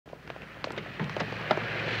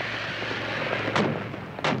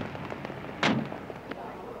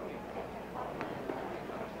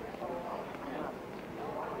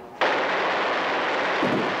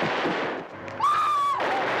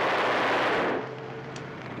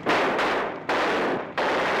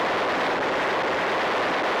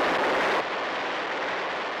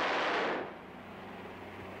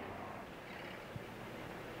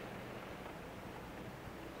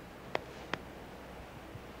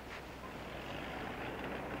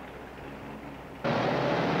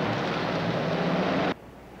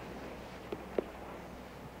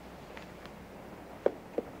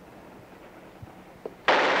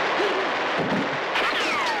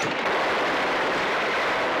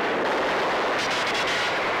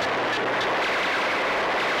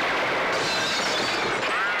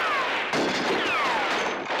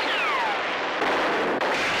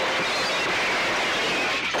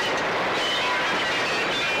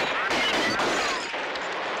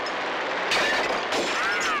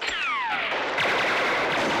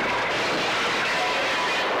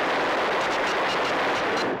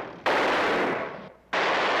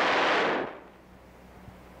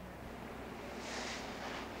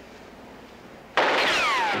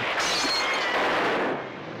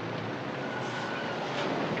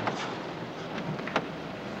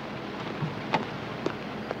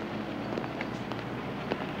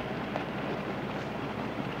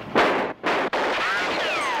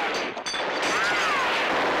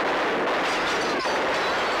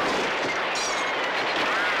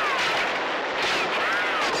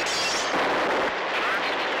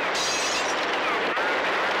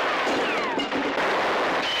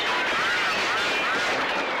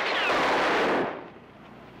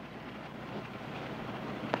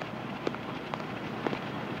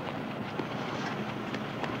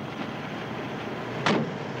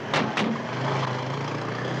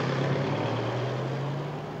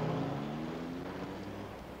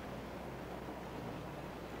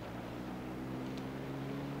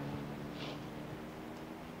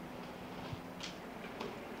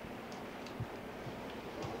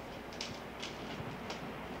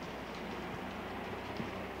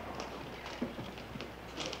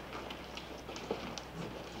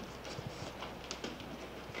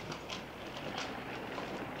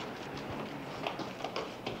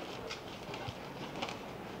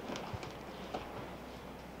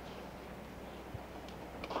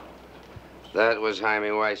That was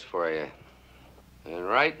Jaime Weiss for you. And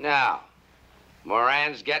right now,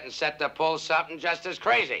 Moran's getting set to pull something just as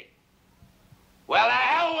crazy. Well, the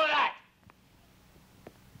hell with that!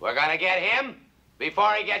 We're gonna get him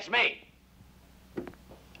before he gets me.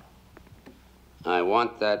 I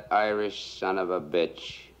want that Irish son of a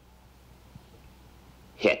bitch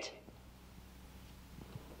hit.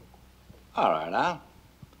 All right, Al.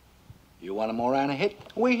 You want a Moran a hit?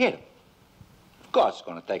 We hit him. Of course, it's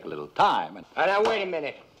going to take a little time. And Now, wait a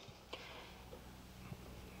minute.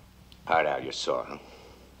 All right, Al, you're sore, huh?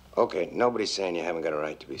 Okay, nobody's saying you haven't got a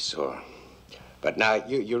right to be sore. But now,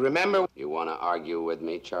 you remember... You want to argue with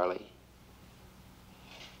me, Charlie?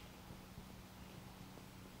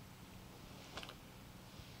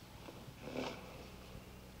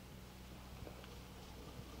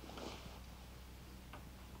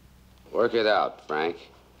 Work it out, Frank.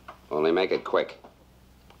 Only make it quick.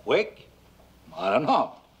 quick? I don't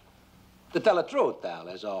know. To tell the truth, Al,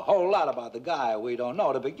 there's a whole lot about the guy we don't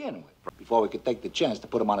know to begin with before we could take the chance to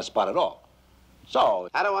put him on the spot at all. So...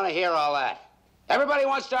 I don't want to hear all that. Everybody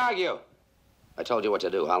wants to argue. I told you what to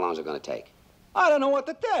do. How long is it going to take? I don't know what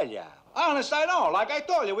to tell you. Honest, I don't. Like I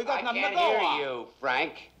told you, we got nothing to go on. I can't hear you,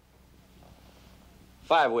 Frank.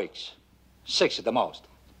 5 weeks. 6 at the most.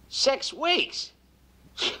 6 weeks?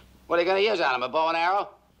 What are you going to use on him, a bow and arrow?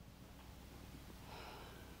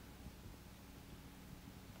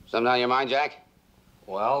 Something on your mind, Jack?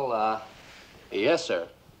 Well, yes, sir.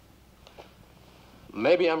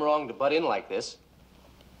 Maybe I'm wrong to butt in like this,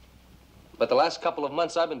 but the last couple of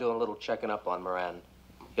months I've been doing a little checking up on Moran.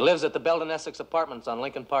 He lives at the Belden Essex Apartments on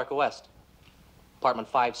Lincoln Park West,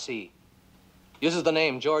 apartment 5C. Uses the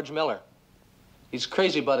name George Miller. He's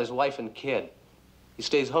crazy about his wife and kid. He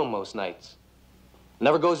stays home most nights.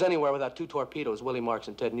 Never goes anywhere without 2 torpedoes, Willie Marks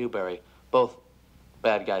and Ted Newberry, both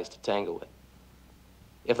bad guys to tangle with.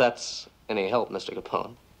 If that's any help, Mr.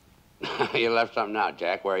 Capone. You left something out,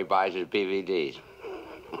 Jack, where he buys his PVDs.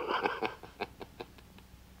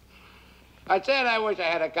 I said I wish I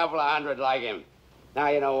had a couple of hundred like him. Now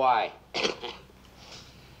you know why.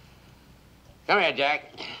 Come here,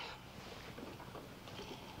 Jack.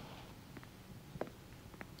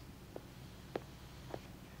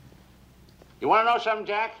 You want to know something,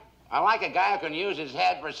 Jack? I like a guy who can use his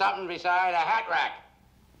head for something beside a hat rack.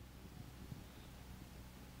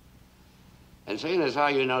 And seeing as how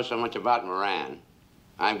you know so much about Moran,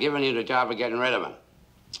 I'm giving you the job of getting rid of him.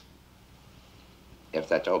 If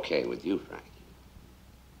that's okay with you, Frank.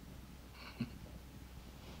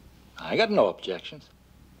 I got no objections.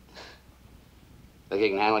 Think you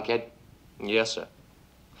can handle it, kid? Yes, sir.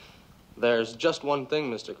 There's just one thing,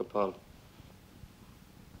 Mr. Capone.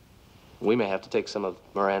 We may have to take some of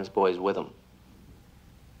Moran's boys with him.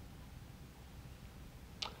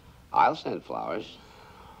 I'll send flowers.